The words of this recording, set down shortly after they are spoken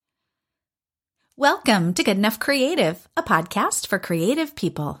Welcome to Good Enough Creative, a podcast for creative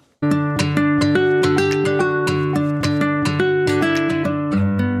people.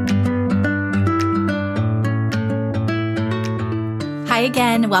 Hi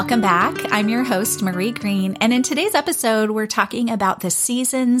again, welcome back. I'm your host, Marie Green, and in today's episode, we're talking about the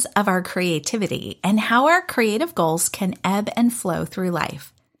seasons of our creativity and how our creative goals can ebb and flow through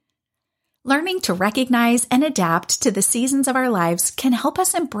life. Learning to recognize and adapt to the seasons of our lives can help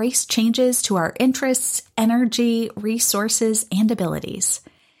us embrace changes to our interests, energy, resources, and abilities.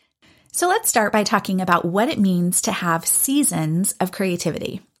 So let's start by talking about what it means to have seasons of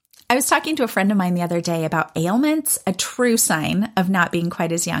creativity. I was talking to a friend of mine the other day about ailments, a true sign of not being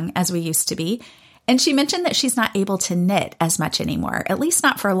quite as young as we used to be. And she mentioned that she's not able to knit as much anymore, at least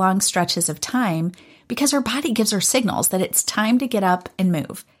not for long stretches of time, because her body gives her signals that it's time to get up and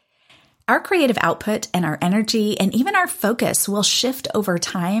move. Our creative output and our energy and even our focus will shift over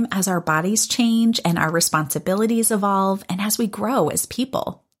time as our bodies change and our responsibilities evolve and as we grow as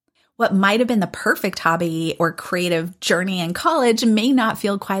people. What might have been the perfect hobby or creative journey in college may not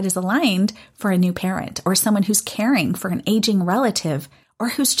feel quite as aligned for a new parent or someone who's caring for an aging relative or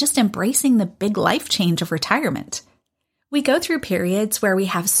who's just embracing the big life change of retirement. We go through periods where we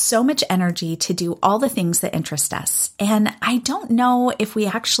have so much energy to do all the things that interest us. And I don't know if we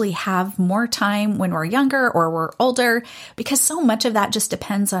actually have more time when we're younger or we're older, because so much of that just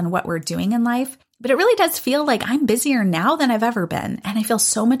depends on what we're doing in life. But it really does feel like I'm busier now than I've ever been. And I feel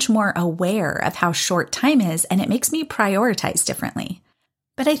so much more aware of how short time is, and it makes me prioritize differently.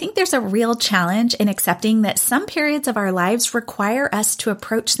 But I think there's a real challenge in accepting that some periods of our lives require us to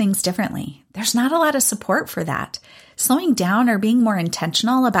approach things differently. There's not a lot of support for that. Slowing down or being more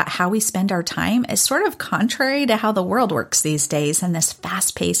intentional about how we spend our time is sort of contrary to how the world works these days in this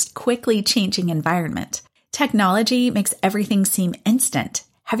fast-paced, quickly changing environment. Technology makes everything seem instant.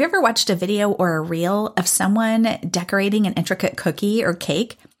 Have you ever watched a video or a reel of someone decorating an intricate cookie or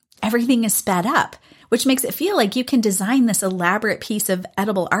cake? Everything is sped up, which makes it feel like you can design this elaborate piece of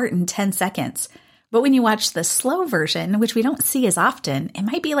edible art in 10 seconds. But when you watch the slow version, which we don't see as often, it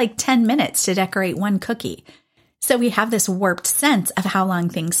might be like 10 minutes to decorate one cookie. So we have this warped sense of how long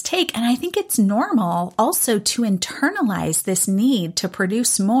things take, and I think it's normal also to internalize this need to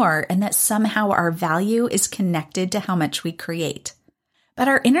produce more and that somehow our value is connected to how much we create. But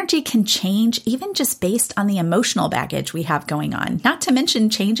our energy can change even just based on the emotional baggage we have going on, not to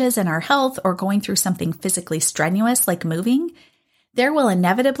mention changes in our health or going through something physically strenuous like moving. There will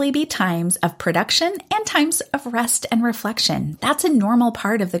inevitably be times of production and times of rest and reflection. That's a normal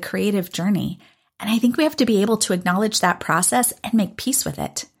part of the creative journey. And I think we have to be able to acknowledge that process and make peace with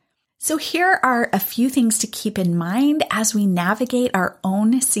it. So here are a few things to keep in mind as we navigate our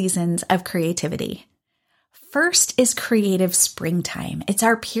own seasons of creativity. First is creative springtime. It's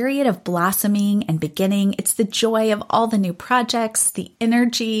our period of blossoming and beginning. It's the joy of all the new projects, the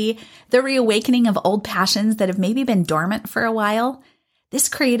energy, the reawakening of old passions that have maybe been dormant for a while. This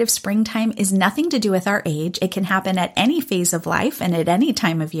creative springtime is nothing to do with our age. It can happen at any phase of life and at any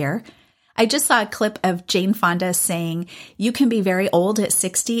time of year. I just saw a clip of Jane Fonda saying, "You can be very old at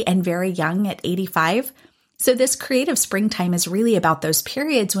 60 and very young at 85. So this creative springtime is really about those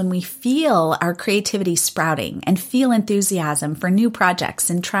periods when we feel our creativity sprouting and feel enthusiasm for new projects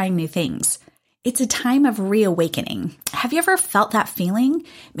and trying new things. It's a time of reawakening. Have you ever felt that feeling?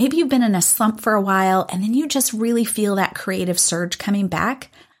 Maybe you've been in a slump for a while and then you just really feel that creative surge coming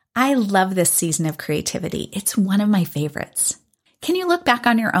back. I love this season of creativity. It's one of my favorites. Can you look back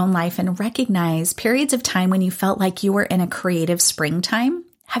on your own life and recognize periods of time when you felt like you were in a creative springtime?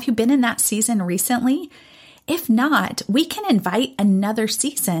 Have you been in that season recently? If not, we can invite another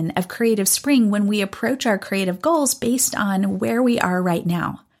season of creative spring when we approach our creative goals based on where we are right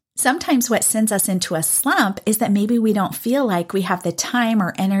now. Sometimes what sends us into a slump is that maybe we don't feel like we have the time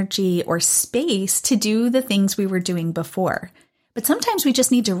or energy or space to do the things we were doing before. But sometimes we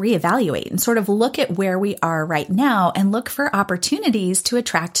just need to reevaluate and sort of look at where we are right now and look for opportunities to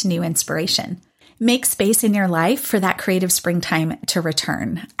attract new inspiration. Make space in your life for that creative springtime to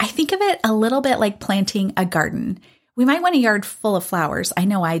return. I think of it a little bit like planting a garden. We might want a yard full of flowers. I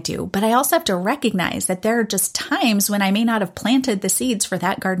know I do, but I also have to recognize that there are just times when I may not have planted the seeds for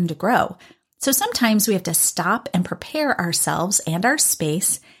that garden to grow. So sometimes we have to stop and prepare ourselves and our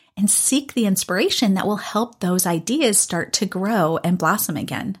space and seek the inspiration that will help those ideas start to grow and blossom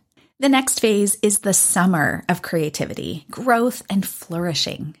again. The next phase is the summer of creativity, growth and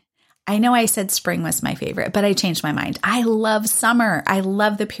flourishing. I know I said spring was my favorite, but I changed my mind. I love summer. I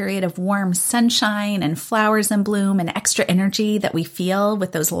love the period of warm sunshine and flowers in bloom and extra energy that we feel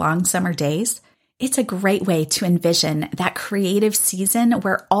with those long summer days. It's a great way to envision that creative season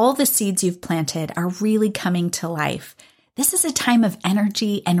where all the seeds you've planted are really coming to life. This is a time of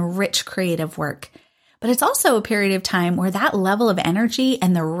energy and rich creative work. But it's also a period of time where that level of energy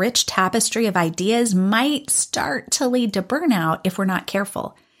and the rich tapestry of ideas might start to lead to burnout if we're not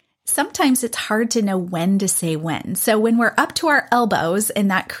careful. Sometimes it's hard to know when to say when. So when we're up to our elbows in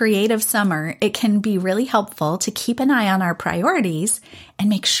that creative summer, it can be really helpful to keep an eye on our priorities and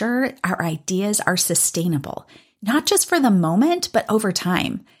make sure our ideas are sustainable, not just for the moment, but over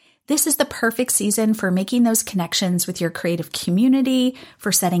time. This is the perfect season for making those connections with your creative community,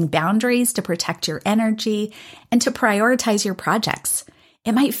 for setting boundaries to protect your energy, and to prioritize your projects.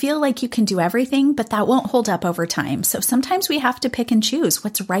 It might feel like you can do everything, but that won't hold up over time. So sometimes we have to pick and choose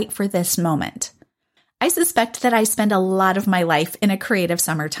what's right for this moment. I suspect that I spend a lot of my life in a creative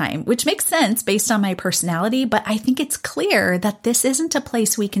summertime, which makes sense based on my personality, but I think it's clear that this isn't a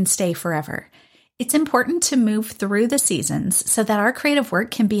place we can stay forever. It's important to move through the seasons so that our creative work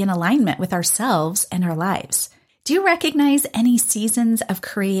can be in alignment with ourselves and our lives. Do you recognize any seasons of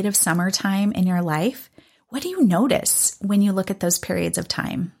creative summertime in your life? What do you notice when you look at those periods of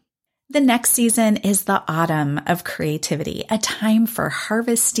time? The next season is the autumn of creativity, a time for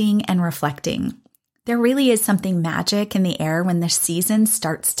harvesting and reflecting. There really is something magic in the air when the season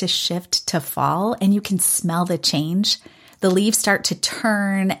starts to shift to fall and you can smell the change. The leaves start to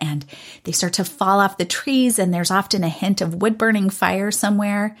turn and they start to fall off the trees, and there's often a hint of wood-burning fire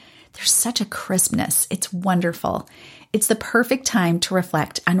somewhere. There's such a crispness. It's wonderful. It's the perfect time to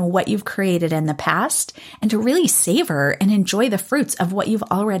reflect on what you've created in the past and to really savor and enjoy the fruits of what you've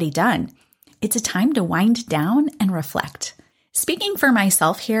already done. It's a time to wind down and reflect. Speaking for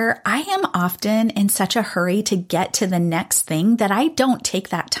myself here, I am often in such a hurry to get to the next thing that I don't take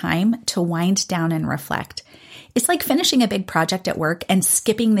that time to wind down and reflect. It's like finishing a big project at work and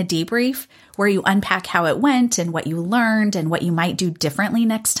skipping the debrief where you unpack how it went and what you learned and what you might do differently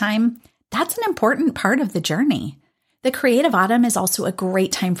next time. That's an important part of the journey. The creative autumn is also a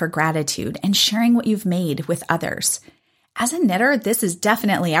great time for gratitude and sharing what you've made with others. As a knitter, this is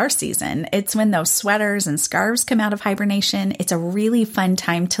definitely our season. It's when those sweaters and scarves come out of hibernation. It's a really fun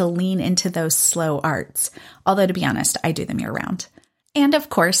time to lean into those slow arts. Although, to be honest, I do them year-round. And of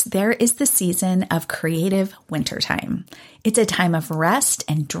course, there is the season of creative wintertime. It's a time of rest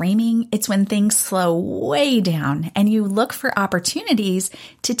and dreaming. It's when things slow way down and you look for opportunities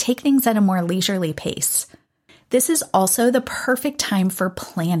to take things at a more leisurely pace. This is also the perfect time for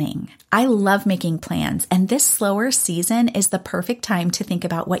planning. I love making plans, and this slower season is the perfect time to think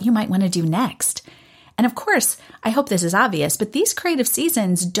about what you might want to do next. And of course, I hope this is obvious, but these creative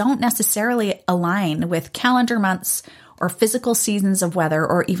seasons don't necessarily align with calendar months or physical seasons of weather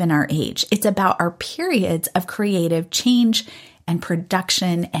or even our age. It's about our periods of creative change and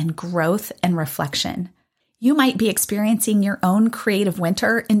production and growth and reflection. You might be experiencing your own creative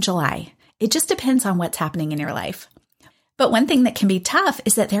winter in July. It just depends on what's happening in your life. But one thing that can be tough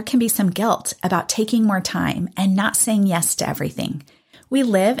is that there can be some guilt about taking more time and not saying yes to everything. We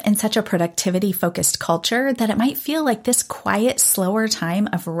live in such a productivity-focused culture that it might feel like this quiet, slower time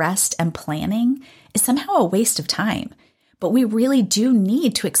of rest and planning is somehow a waste of time. But we really do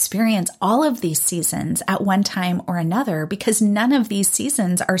need to experience all of these seasons at one time or another because none of these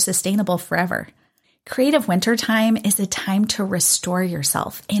seasons are sustainable forever. Creative wintertime is a time to restore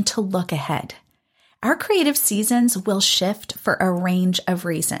yourself and to look ahead. Our creative seasons will shift for a range of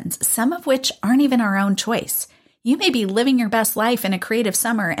reasons, some of which aren't even our own choice. You may be living your best life in a creative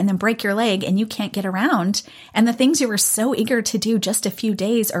summer and then break your leg and you can't get around, and the things you were so eager to do just a few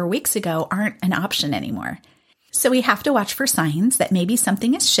days or weeks ago aren't an option anymore. So we have to watch for signs that maybe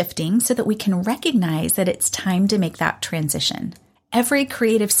something is shifting so that we can recognize that it's time to make that transition. Every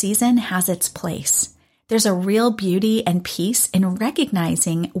creative season has its place. There's a real beauty and peace in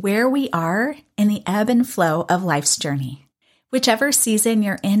recognizing where we are in the ebb and flow of life's journey. Whichever season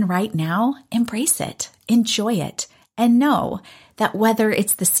you're in right now, embrace it, enjoy it, and know that whether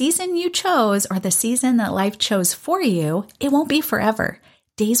it's the season you chose or the season that life chose for you, it won't be forever.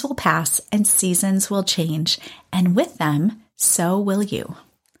 Days will pass and seasons will change, and with them, so will you.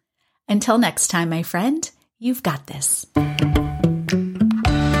 Until next time, my friend, you've got this.